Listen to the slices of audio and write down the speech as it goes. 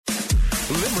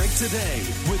Limerick Today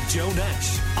with Joe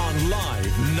Nash on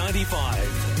Live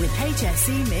 95. With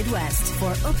HSE Midwest.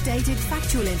 For updated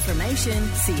factual information,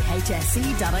 see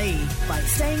hse.ie. By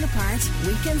staying apart,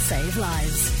 we can save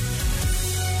lives.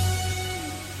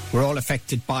 We're all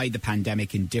affected by the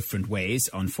pandemic in different ways.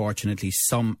 Unfortunately,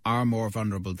 some are more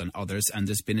vulnerable than others, and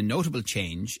there's been a notable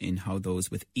change in how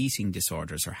those with eating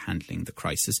disorders are handling the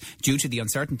crisis. Due to the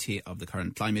uncertainty of the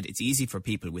current climate, it's easy for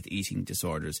people with eating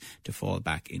disorders to fall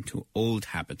back into old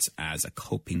habits as a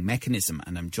coping mechanism.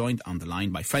 And I'm joined on the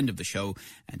line by friend of the show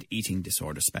and eating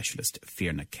disorder specialist,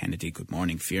 Fiona Kennedy. Good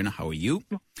morning, Fiona. How are you?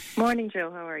 Morning,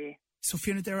 Joe. How are you? So,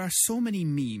 Fiona, there are so many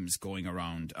memes going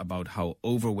around about how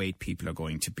overweight people are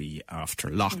going to be after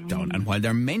lockdown. And while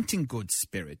they're meant in good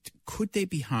spirit, could they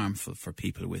be harmful for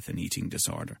people with an eating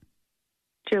disorder?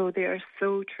 Joe, they are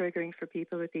so triggering for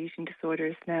people with eating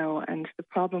disorders now. And the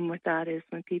problem with that is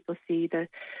when people see the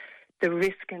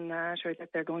risk in that, or that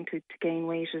they're going to gain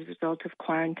weight as a result of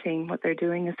quarantine, what they're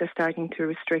doing is they're starting to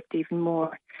restrict even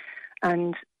more.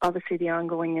 And obviously the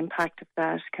ongoing impact of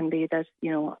that can be that,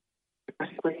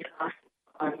 weight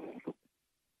loss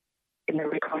in the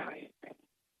recovery.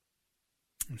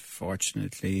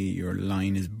 Unfortunately, your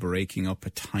line is breaking up a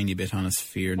tiny bit on us,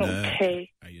 Fiona. Okay.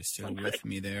 Are you still with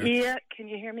me there? Yeah, can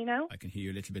you hear me now? I can hear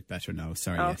you a little bit better now.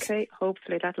 Sorry. Okay, yes.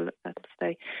 Hopefully that'll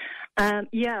stay.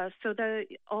 So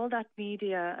all that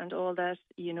media and all that,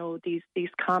 these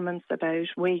comments about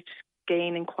weight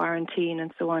gain in quarantine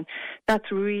and so on,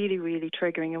 that's really, really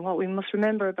triggering. And what we must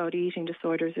remember about eating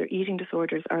disorders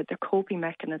are their coping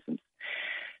mechanisms.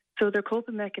 So they're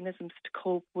coping mechanisms to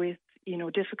cope with,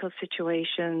 difficult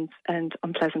situations and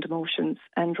unpleasant emotions.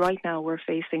 And right now we're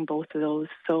facing both of those.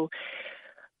 So,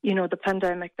 the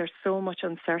pandemic, there's so much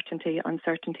uncertainty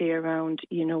around,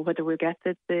 whether we'll get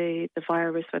the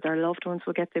virus, whether our loved ones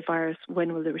will get the virus,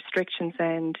 when will the restrictions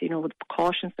end, the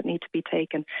precautions that need to be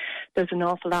taken. There's an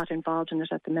awful lot involved in it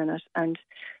at the minute. And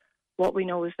what we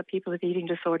know is that people with eating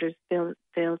disorders,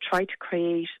 they'll try to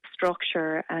create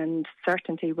structure and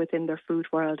certainty within their food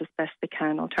world as best they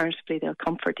can. Alternatively, they'll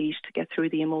comfort eat to get through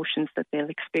the emotions that they'll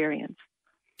experience.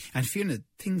 And Fiona,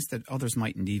 things that others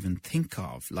mightn't even think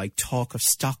of, like talk of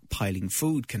stockpiling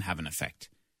food, can have an effect.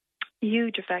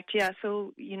 Huge effect, yeah.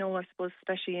 So, I suppose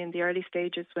especially in the early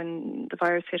stages when the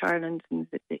virus hit Ireland,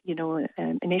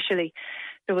 initially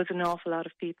there was an awful lot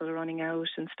of people running out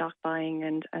and stock buying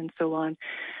and so on.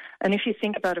 And if you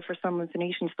think about it, for someone with an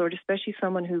eating disorder, especially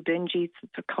someone who binge eats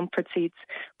or comfort eats,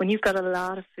 when you've got a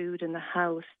lot of food in the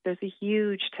house, there's a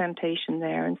huge temptation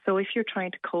there. And so if you're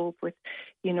trying to cope with,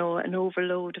 an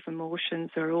overload of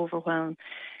emotions or overwhelm,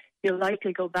 you'll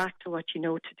likely go back to what you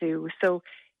know to do. So,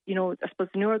 I suppose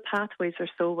neural pathways are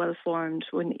so well formed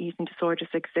when eating disorders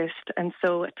exist. And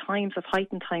so at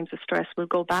heightened times of stress, we'll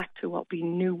go back to what we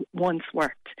knew once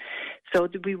worked. So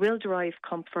we will derive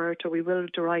comfort, or we will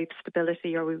derive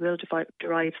stability, or we will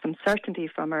derive some certainty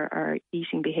from our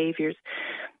eating behaviours.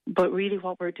 But really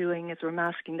what we're doing is we're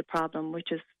masking the problem,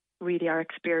 which is really our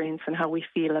experience and how we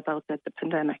feel about the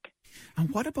pandemic. And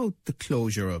what about the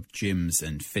closure of gyms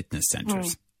and fitness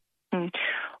centres?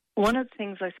 One of the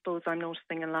things I suppose I'm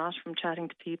noticing a lot from chatting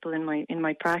to people in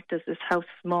my practice is how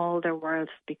small their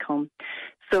worlds become.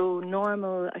 So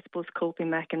normal, I suppose, coping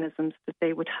mechanisms that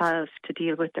they would have to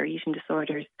deal with their eating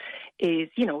disorders is,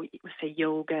 say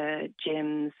yoga,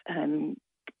 gyms,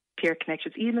 peer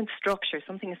connections, even structure,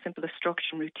 something as simple as structure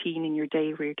and routine in your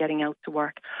day where you're getting out to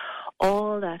work.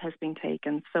 All that has been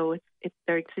taken. So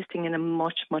they're existing in a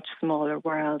much, much smaller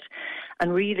world.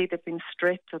 And really they've been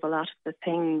stripped of a lot of the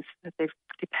things that they've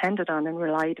depended on and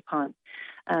relied upon.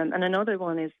 And another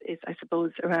one is I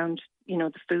suppose, around,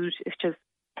 the food. It's just,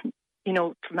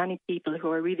 for many people who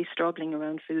are really struggling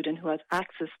around food and who have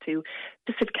access to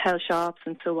specific health shops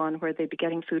and so on, where they'd be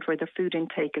getting food where their food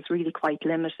intake is really quite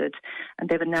limited and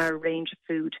they have a narrow range of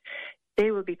food,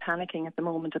 they will be panicking at the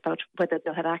moment about whether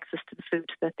they'll have access to the food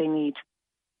that they need.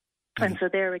 And so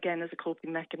there again is a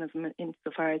coping mechanism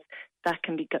insofar as that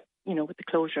can be, with the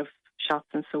closure of shops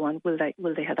and so on, will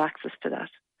they have access to that?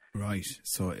 Right.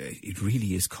 So it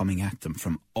really is coming at them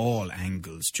from all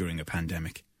angles during a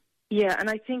pandemic. Yeah, and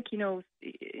I think,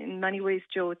 in many ways,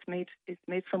 Joe, it's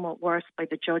made somewhat worse by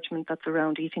the judgment that's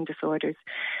around eating disorders.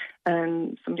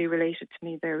 Somebody related to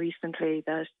me there recently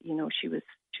that, she was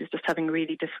just having a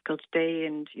really difficult day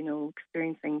and,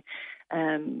 experiencing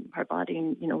her body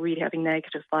and, really having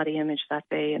negative body image that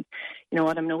day. And,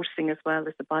 what I'm noticing as well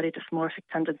is the body dysmorphic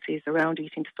tendencies around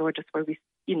eating disorders where we,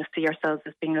 see ourselves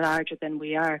as being larger than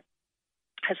we are,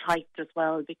 has heightened as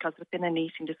well, because within an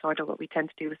eating disorder what we tend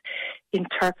to do is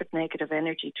interpret negative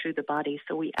energy through the body.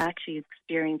 So we actually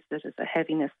experience it as a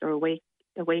heaviness or a weight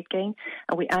a weight gain,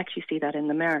 and we actually see that in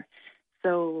the mirror.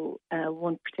 So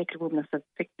one particular woman has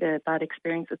a bad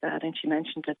experience with that, and she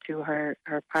mentioned it to her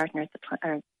partner at the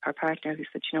time, her partner, who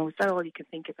said, is that all you can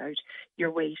think about,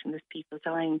 your weight, and there's people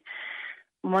dying?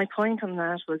 My point on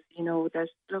that was,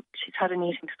 she's had an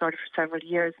eating disorder for several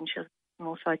years, and she'll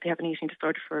most likely have an eating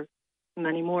disorder for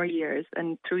many more years,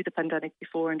 and through the pandemic,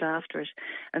 before and after it.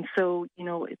 And so,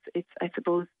 it's I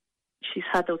suppose she's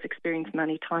had those experiences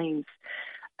many times.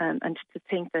 And to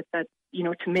think that,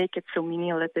 to make it so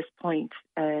menial at this point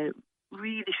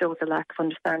really shows a lack of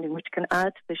understanding, which can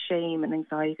add to the shame and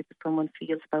anxiety that someone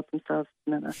feels about themselves.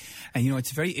 And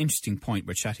it's a very interesting point.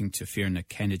 We're chatting to Fiona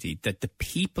Kennedy, that the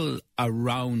people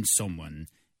around someone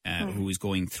who is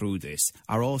going through this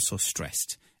are also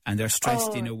stressed. And they're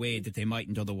stressed in a way that they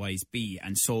mightn't otherwise be.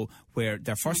 And so where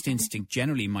their first instinct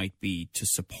generally might be to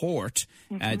support,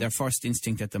 their first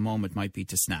instinct at the moment might be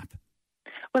to snap.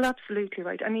 Well, absolutely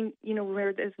right. I mean,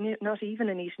 where there's not even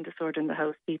an eating disorder in the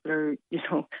house, people are,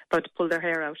 about to pull their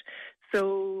hair out.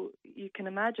 So you can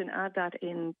imagine, add that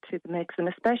into the mix, and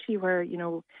especially where,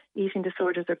 eating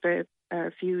disorders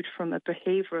are viewed from a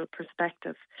behavioural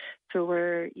perspective. So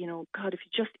where, God, if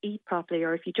you just eat properly,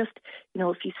 or if you just,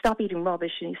 if you stop eating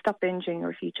rubbish and you stop binging, or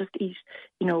if you just eat,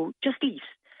 just eat,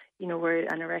 where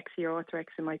anorexia or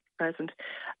orthorexia might be present.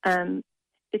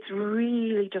 It's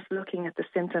really just looking at the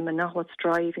symptom and not what's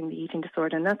driving the eating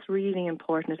disorder. And that's really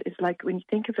important. It's like when you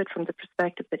think of it from the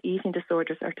perspective that eating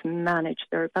disorders are to manage,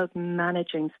 they're about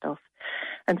managing stuff.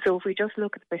 And so if we just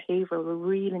look at the behaviour, we're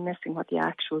really missing what the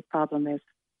actual problem is.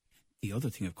 The other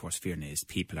thing, of course, Fiona, is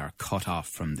people are cut off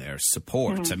from their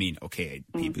support. I mean,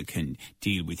 people can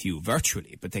deal with you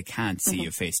virtually, but they can't see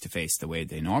you face to face the way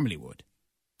they normally would.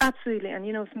 Absolutely. And,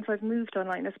 since I've moved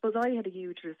online, I suppose I had a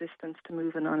huge resistance to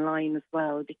moving online as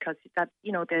well, because that,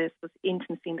 the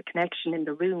intimacy and the connection in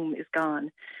the room is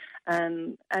gone.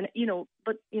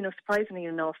 But surprisingly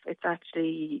enough, it's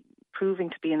actually proving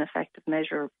to be an effective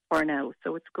measure for now.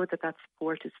 So it's good that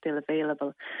support is still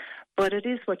available. But it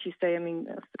is what you say. I mean,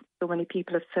 so many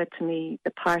people have said to me the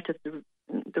part of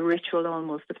the ritual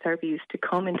almost of therapy is to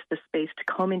come into the space,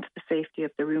 to come into the safety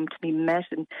of the room, to be met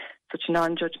in such a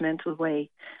non-judgmental way,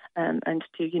 and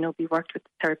to, be worked with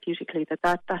therapeutically,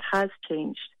 that has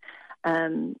changed.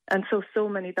 And so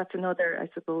many, that's another, I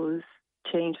suppose,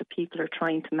 change that people are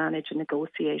trying to manage and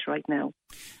negotiate right now.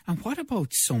 And what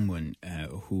about someone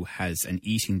who has an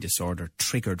eating disorder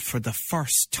triggered for the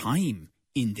first time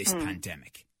in this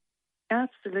pandemic?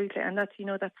 Absolutely, and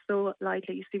that's so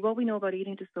likely. You see, what we know about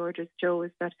eating disorders, Joe,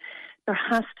 is that there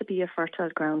has to be a fertile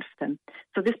ground for them.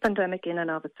 So this pandemic in and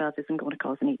of itself isn't going to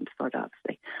cause an eating disorder,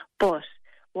 obviously. But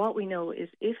what we know is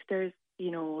if there's,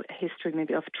 a history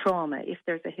maybe of trauma, if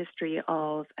there's a history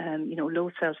of,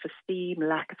 low self-esteem,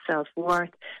 lack of self-worth,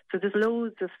 so there's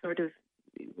loads of sort of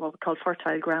what we call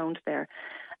fertile ground there.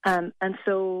 And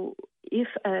so if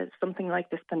something like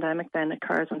this pandemic then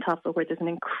occurs on top of where there's an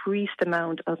increased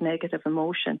amount of negative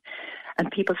emotion and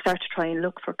people start to try and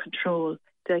look for control,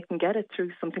 they can get it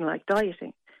through something like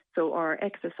dieting, or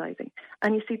exercising.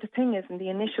 And you see, the thing is, in the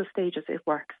initial stages, it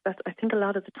works. I think a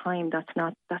lot of the time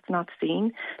that's not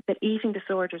seen, that eating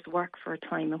disorders work for a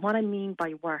time. And what I mean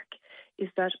by work is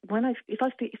that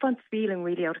if I'm feeling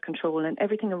really out of control and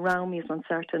everything around me is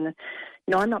uncertain,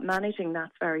 I'm not managing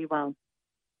that very well.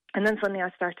 And then suddenly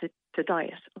I started to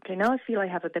diet. Okay, now I feel I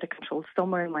have a bit of control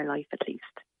somewhere in my life at least.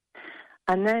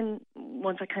 And then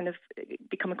once I kind of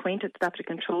become acquainted with that bit of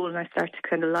control and I start to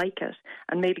kind of like it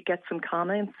and maybe get some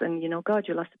comments and, God,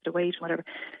 you lost a bit of weight, whatever.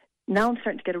 Now I'm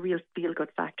starting to get a real feel-good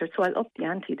factor. So I'll up the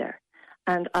ante there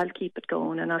and I'll keep it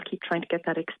going and I'll keep trying to get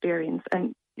that experience.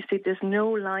 And you see, there's no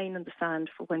line in the sand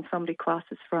for when somebody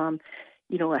crosses from,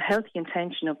 a healthy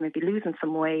intention of maybe losing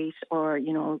some weight or,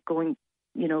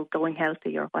 going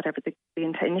healthy or whatever the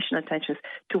initial intention is,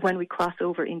 to when we cross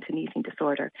over into an eating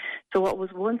disorder. So what was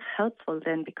once helpful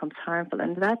then becomes harmful.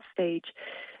 And at that stage,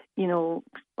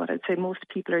 what I'd say, most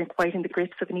people are quite in the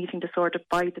grips of an eating disorder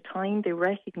by the time they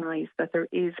recognise that there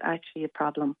is actually a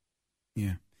problem.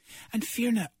 Yeah. And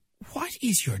Fiona, what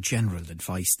is your general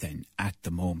advice then at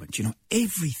the moment?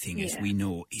 Everything, as we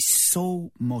know, is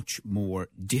so much more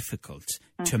difficult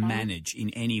to manage in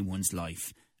anyone's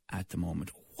life at the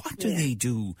moment. What do they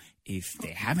do if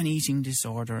they have an eating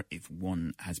disorder, if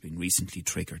one has been recently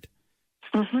triggered?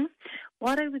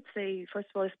 What I would say, first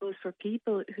of all, I suppose for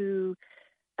people who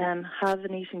have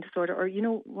an eating disorder, or,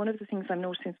 one of the things I'm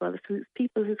noticing as well is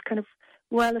people who've kind of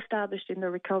well established in their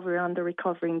recovery, on the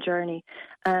recovering journey,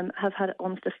 have had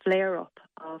almost a flare-up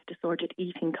of disordered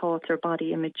eating thoughts or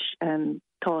body image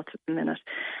thoughts at the minute.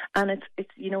 And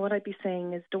it's what I'd be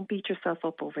saying is, don't beat yourself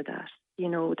up over that.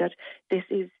 That this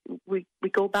is, we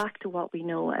go back to what we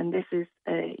know, and this is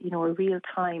a real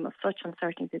time of such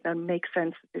uncertainty that makes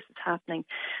sense that this is happening.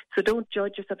 So don't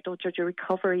judge yourself, don't judge your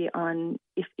recovery on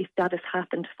if that has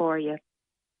happened for you.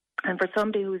 And for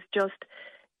somebody who's just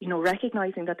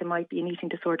recognising that there might be an eating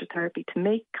disorder therapy, to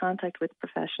make contact with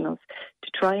professionals,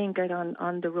 to try and get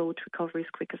on the road to recovery as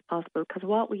quick as possible. Because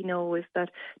what we know is that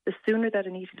the sooner that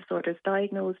an eating disorder is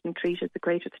diagnosed and treated, the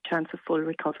greater the chance of full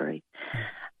recovery.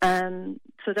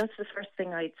 So that's the first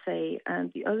thing I'd say.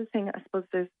 And the other thing, I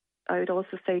suppose, I would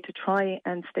also say to try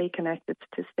and stay connected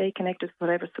with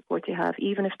whatever support you have,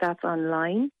 even if that's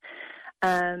online.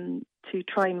 To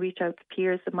try and reach out to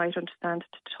peers that might understand,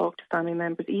 to talk to family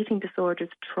members. Eating disorders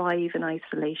thrive in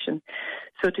isolation.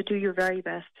 So to do your very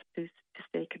best to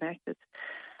stay connected.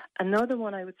 Another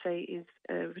one I would say is,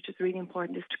 which is really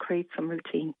important, is to create some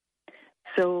routine.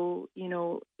 So,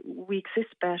 we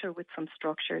exist better with some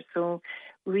structure. So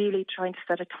really trying to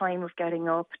set a time of getting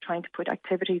up, trying to put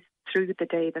activities through the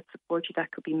day that support you.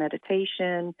 That could be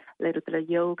meditation, a little bit of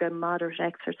yoga, moderate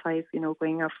exercise,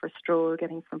 going out for a stroll,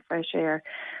 getting some fresh air,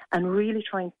 and really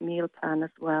trying to meal plan as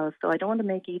well. So I don't want to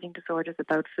make eating disorders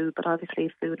about food, but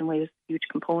obviously food and weight is a huge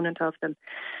component of them.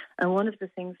 And one of the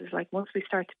things is, once we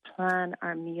start to plan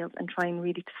our meals and trying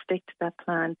really to stick to that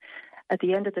plan, at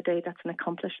the end of the day, that's an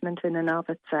accomplishment in and of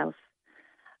itself.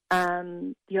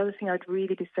 The other thing I'd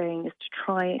really be saying is to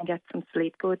try and get some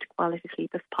sleep, good quality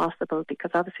sleep if possible,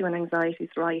 because obviously when anxiety is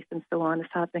rise and so on is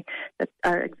happening, that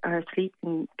our sleep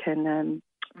can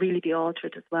really be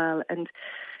altered as well. And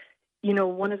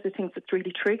one of the things that's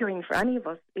really triggering for any of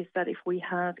us is that if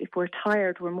we're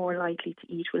tired, we're more likely to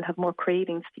eat. We'll have more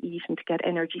cravings to eat and to get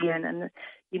energy in. And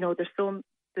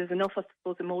there's enough, I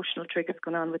suppose, emotional triggers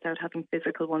going on without having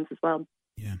physical ones as well,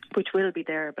 which will be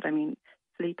there. But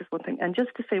sleep is one thing. And just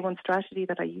to say, one strategy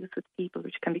that I use with people,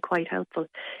 which can be quite helpful, is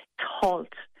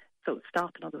halt. So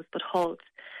stop, in other words, but halt.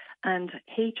 And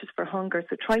H is for hunger.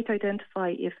 So try to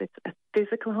identify if it's a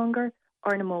physical hunger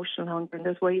or an emotional hunger. And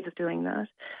there's ways of doing that.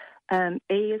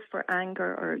 A is for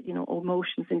anger, or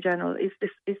emotions in general.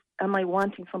 Am I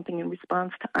wanting something in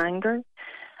response to anger?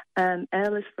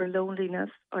 L is for loneliness,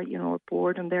 or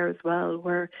boredom there as well,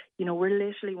 where we're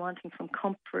literally wanting some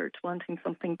comfort, wanting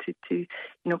something to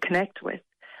connect with.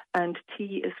 And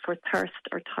T is for thirst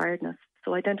or tiredness.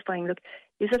 So identifying,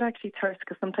 is it actually thirst?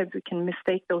 Because sometimes we can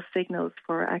mistake those signals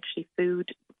for actually food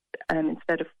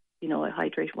instead of a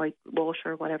hydrated white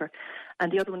water or whatever.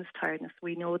 And the other one is tiredness.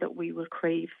 We know that we will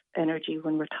crave energy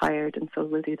when we're tired, and so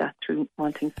we'll do that through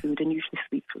wanting food, and usually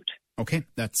sweet food. Okay,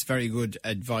 that's very good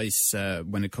advice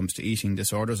when it comes to eating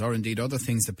disorders, or indeed other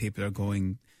things that people are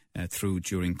going through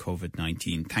during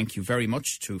COVID-19. Thank you very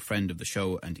much to friend of the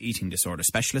show and eating disorder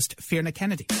specialist, Fiona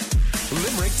Kennedy.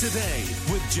 Limerick Today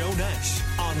with Joe Nash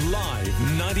on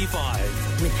Live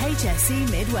 95. With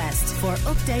HSE Midwest. For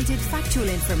updated factual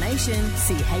information,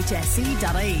 see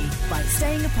hse.ie. By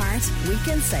staying apart, we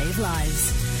can save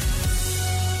lives.